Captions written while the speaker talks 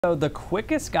So the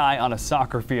quickest guy on a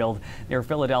soccer field near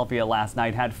Philadelphia last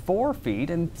night had 4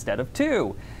 feet instead of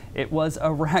 2. It was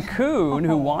a raccoon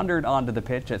who wandered onto the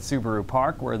pitch at Subaru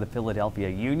Park where the Philadelphia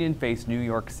Union faced New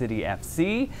York City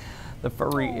FC. The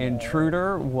furry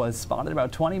intruder was spotted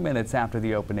about 20 minutes after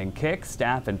the opening kick.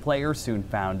 Staff and players soon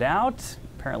found out.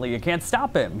 Apparently you can't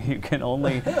stop him. You can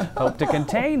only hope to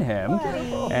contain him.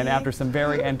 And after some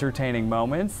very entertaining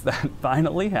moments, that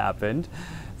finally happened.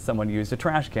 Someone used a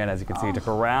trash can, as you can see, to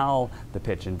corral the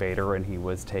pitch invader, and he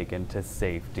was taken to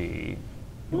safety.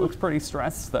 He looks pretty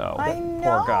stressed, though. I know.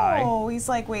 Poor guy. He's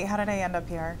like, wait, how did I end up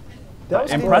here? That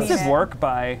was impressive work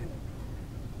by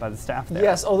the staff there.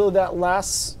 Yes, although that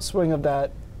last swing of that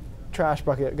trash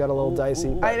bucket got a little dicey.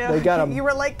 I know. They got him. You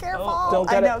were like, careful.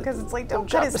 Don't I know, because it's like, don't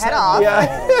cut his head off.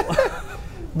 Yeah.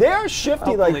 They're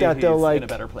shifty like that, though. He's like in a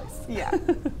better place. Yeah.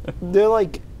 They're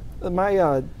like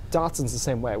my Datsun's the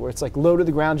same way, where it's like low to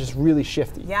the ground, just really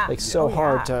shifty. Yeah. Like so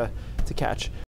hard to catch.